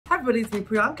everybody, it's me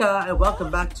Priyanka and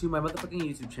welcome back to my motherfucking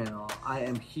YouTube channel. I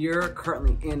am here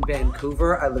currently in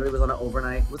Vancouver. I literally was on an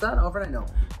overnight. Was that an overnight? No.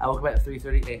 I woke up at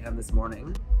 3:30 a.m. this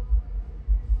morning.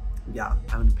 Yeah,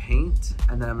 I'm gonna paint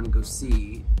and then I'm gonna go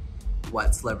see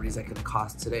what celebrities I can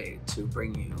accost today to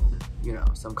bring you know,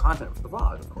 some content for the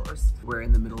vlog, of course. We're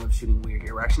in the middle of shooting We're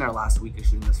Here. We're actually in our last week of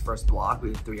shooting this first vlog. We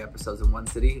did 3 episodes in one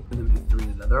city and then we did 3 in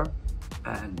another.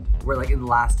 And we're like in the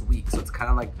last week, so it's kind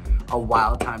of like a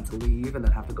wild time to leave and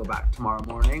then have to go back tomorrow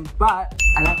morning. But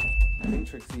I think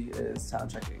Trixie is sound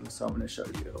checking, so I'm gonna show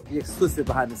you the exclusive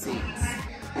behind the scenes.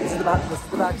 This is the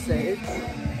backstage.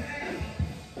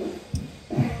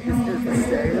 This is the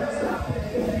stage.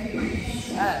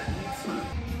 And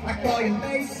I call you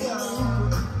Mason.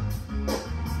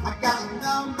 I got a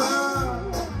number.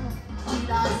 She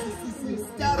likes to see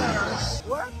stutter.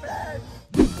 Work that.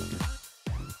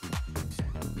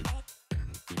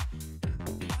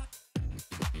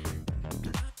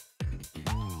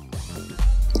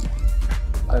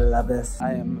 I love this.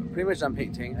 I am pretty much done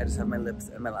painting. I just have my lips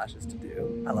and my lashes to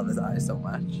do. I love this eye so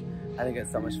much. I think it's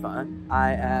so much fun.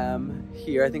 I am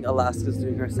here. I think Alaska's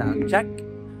doing her sound check.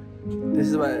 This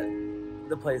is what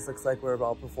the place looks like. We're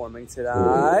all performing tonight.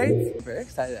 I'm very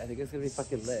excited. I think it's gonna be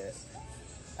fucking lit.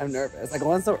 I'm nervous. I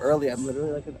go on so early. I'm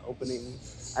literally like I'm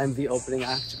the opening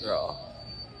act girl.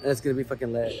 And it's gonna be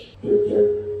fucking lit.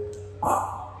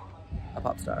 A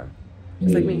pop star.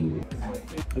 Just like me.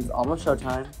 It's almost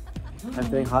showtime. I'm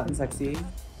feeling hot and sexy. It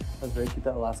was very cute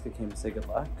that Alaska came to say good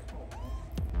luck.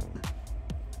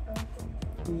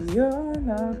 You're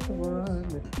not the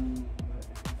one.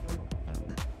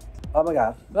 Oh my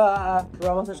god. We're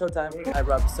almost at showtime. I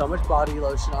rubbed so much body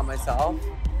lotion on myself.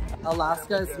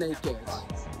 Alaska is naked.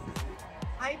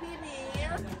 Hi, baby.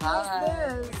 Hi.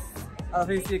 What's this? Oh,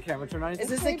 can you see a camera turn on? Is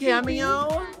this a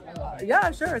cameo?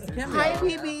 Yeah, sure, it's a cameo. Hi,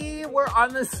 baby. We're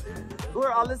on the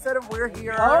set of We're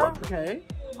Here. Oh, okay.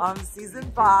 Season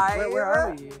 5. Where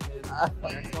are we?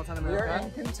 Small town America? We're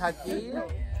in Kentucky.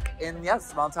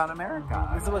 Small town America.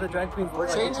 This is what the drag queens We're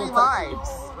changing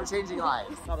lives. We're changing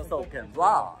lives. Not a soul can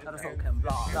blah. Not a soul can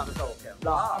blah. Not a soul can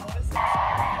blah.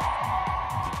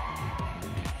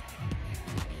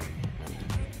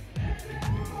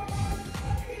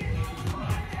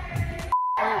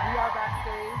 We are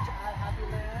backstage at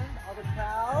Happyland. All the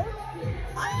crowd.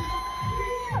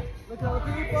 Look at all the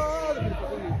people. The beautiful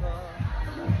people.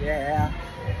 Yeah.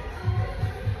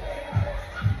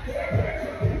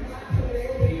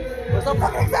 We're so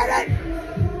fucking excited!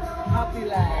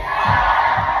 Happyland.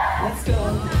 Let's go.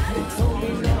 They told me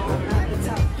now I'm at the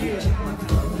top. Yeah. Check my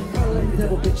phone. Girl, like the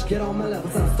devil, bitch, get on my level.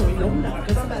 I'm story no now,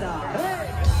 cause I'm better. Hey!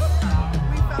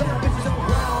 Bad bitches on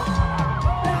ground.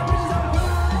 Bad bitches on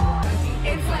ground.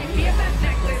 It's like BFF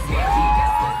necklace.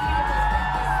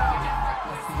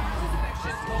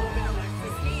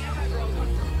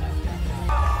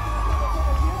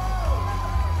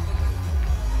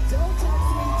 Don't text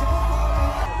me, don't call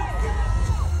me.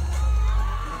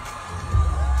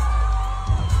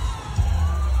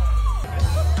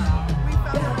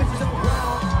 Bad bitches on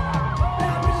ground.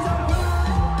 Bad bitches on ground.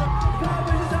 Bad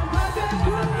bitches on ground. Bad bitches on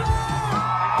ground.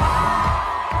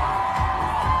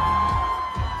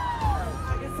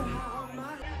 I guess I'm high on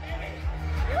my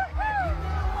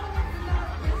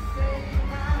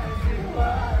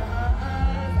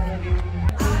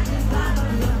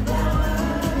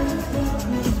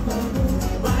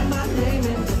write my name in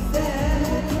the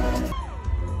sand.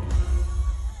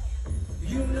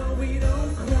 You know we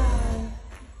don't cry.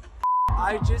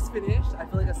 I just finished. I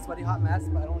feel like a sweaty hot mess,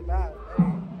 but I don't look bad. Hey.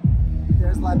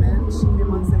 There's Lemon. She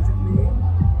came on stage with me.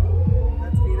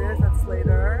 That's Venus. That's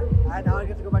Slayyyter. And now I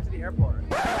get to go back to the airport.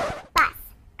 Bus,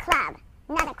 club,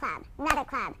 another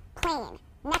club, plane,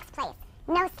 next place,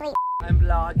 no sleep. I'm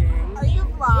vlogging. Are you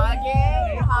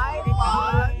vlogging? Hi,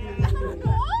 vlog.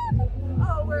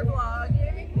 Oh, we're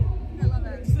vlogging. I love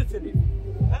it.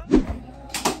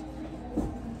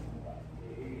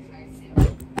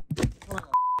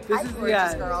 This is the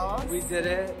end. Girls. We did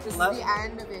it. This is the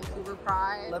end of Vancouver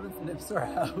Pride. Lemon's nips are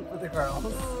out with the girls.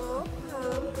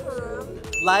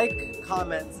 Like,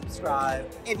 comment,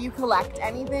 subscribe. If you collect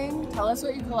anything, tell us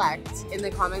what you collect in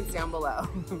the comments down below.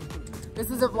 This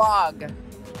is a vlog.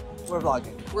 We're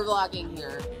vlogging. We're vlogging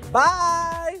here.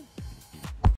 Bye!